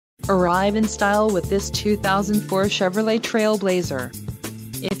Arrive in style with this 2004 Chevrolet TrailBlazer.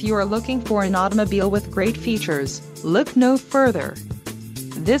 If you are looking for an automobile with great features, look no further.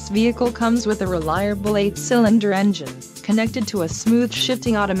 This vehicle comes with a reliable 8-cylinder engine, connected to a smooth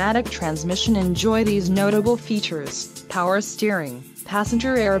shifting automatic transmission. Enjoy these notable features: power steering,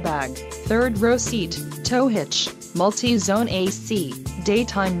 passenger airbag, third-row seat, tow hitch, multi-zone AC,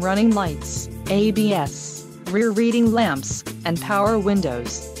 daytime running lights, ABS, rear-reading lamps, and power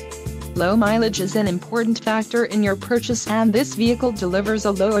windows. Low mileage is an important factor in your purchase, and this vehicle delivers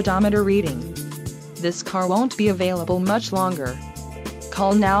a low odometer reading. This car won't be available much longer.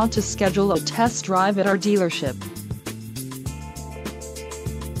 Call now to schedule a test drive at our dealership.